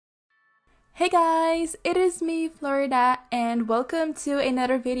Hey guys, it is me, Florydaa, and welcome to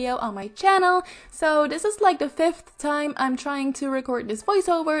another video on my channel. So this is like the 5th time I'm trying to record this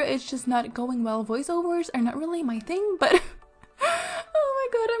voiceover. It's just not going well. Voiceovers are not really my thing, but oh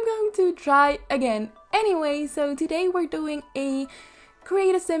my god, I'm going to try again. Anyway, so today we're doing a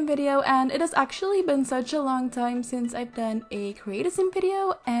create a sim video, and it has actually been such a long time since I've done a create a sim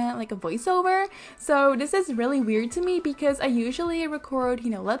video and like a voiceover, so this is really weird to me because I usually record,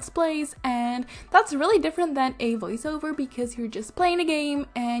 let's plays, and that's really different than a voiceover because you're just playing a game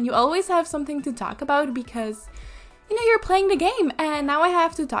and you always have something to talk about because you're playing the game. And now I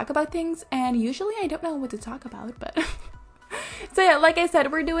have to talk about things, and usually I don't know what to talk about, but so yeah, like I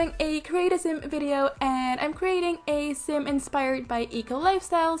said, we're doing a create a sim video, and I'm creating a sim inspired by eco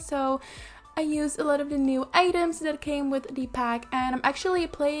lifestyle. So I used a lot of the new items that came with the pack, and I'm actually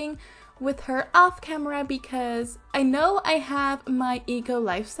playing with her off camera because I know I have my eco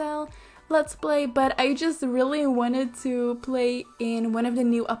lifestyle let's play, but I just really wanted to play in one of the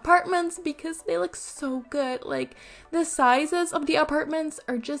new apartments because they look so good. Like, the sizes of the apartments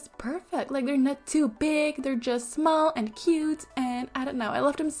are just perfect. Like, they're not too big, they're just small and cute, and I don't know, I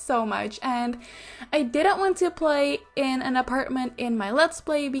love them so much. And I didn't want to play in an apartment in my let's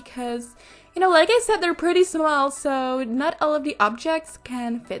play because like I said, they're pretty small, so not all of the objects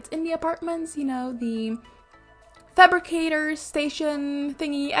can fit in the apartments. The fabricator station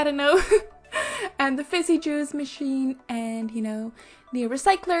thingy, I don't know, and the fizzy juice machine, and the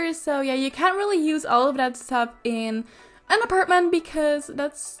recyclers. So yeah, you can't really use all of that stuff in an apartment because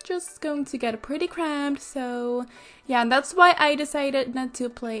that's just going to get pretty cramped. So yeah, that's why I decided not to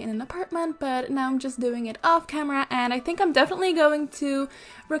play in an apartment, but now I'm just doing it off camera, and I think I'm definitely going to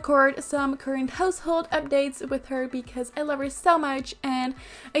record some current household updates with her because I love her so much. And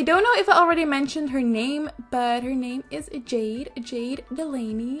I don't know if I already mentioned her name, but her name is Jade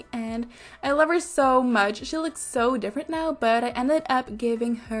Delaney, and I love her so much. She looks so different now, but I ended up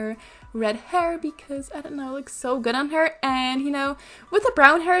giving her red hair because I don't know, it looks so good on her. And with the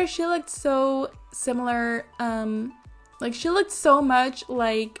brown hair, she looked so similar, like she looked so much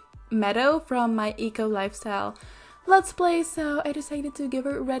like Meadow from my eco lifestyle let's play, so I decided to give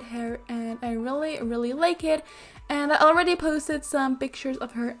her red hair, and I really like it. And I already posted some pictures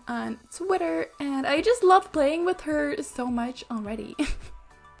of her on Twitter, and I just love playing with her so much already.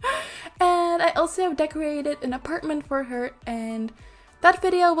 And I also decorated an apartment for her, and that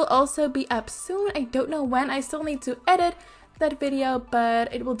video will also be up soon. I don't know when, I still need to edit that video,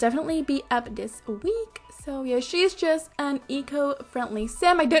 but it will definitely be up this week. So yeah, she's just an eco-friendly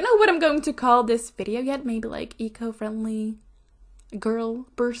sim. I don't know what I'm going to call this video yet. Maybe like eco-friendly girl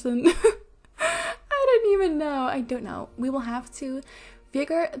person. I don't even know. I don't know. We will have to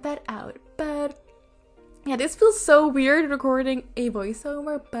figure that out. But yeah, this feels so weird recording a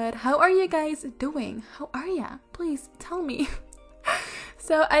voiceover. But how are you guys doing? How are ya? Please tell me.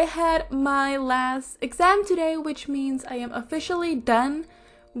 So I had my last exam today, which means I am officially done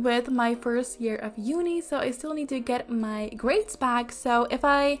with my first year of uni. So I still need to get my grades back. So if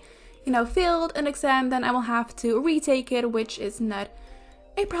I, failed an exam, then I will have to retake it, which is not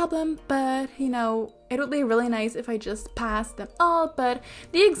a problem. But, it would be really nice if I just passed them all. But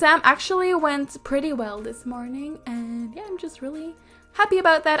the exam actually went pretty well this morning. And yeah, I'm just really happy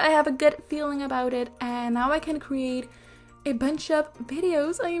about that. I have a good feeling about it. And now I can create a bunch of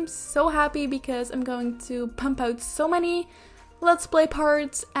videos. I am so happy because I'm going to pump out so many let's play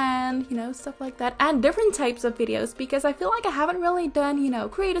parts and stuff like that, and different types of videos because I feel like I haven't really done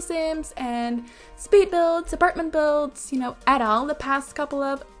create a sims and speed builds, apartment builds, at all the past couple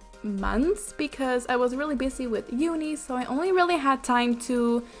of months because I was really busy with uni. So I only really had time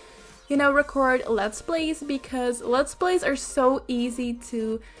to record let's plays because let's plays are so easy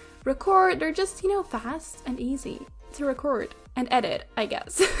to record. They're just fast and easy to record and edit, I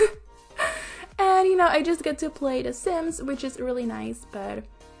guess. And I just get to play The Sims, which is really nice. But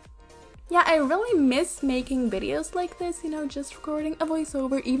yeah, I really miss making videos like this, just recording a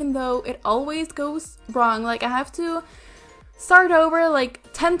voiceover, even though it always goes wrong. Like, I have to start over like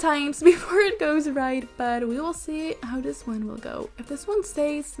 10 times before it goes right, but we will see how this one will go. If this one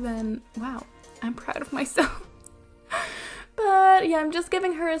stays, then wow, I'm proud of myself. But yeah, I'm just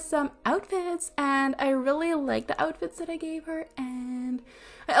giving her some outfits, and I really like the outfits that I gave her. And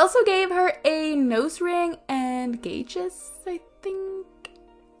I also gave her a nose ring and gauges, I think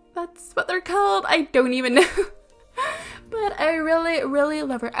that's what they're called. I don't even know. But I really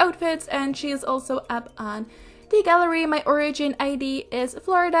love her outfits, and she is also up on the gallery. My origin ID is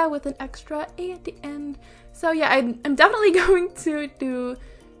Florydaa with an extra A at the end. So yeah, I'm definitely going to do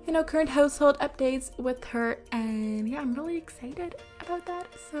current household updates with her, and yeah, I'm really excited about that.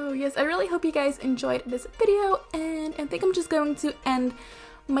 So yes, I really hope you guys enjoyed this video, and I think I'm just going to end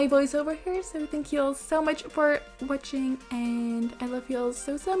my voiceover here. So thank you all so much for watching, and I love you all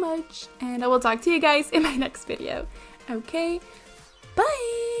so much, and I will talk to you guys in my next video. Okay,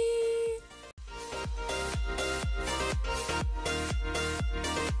 bye!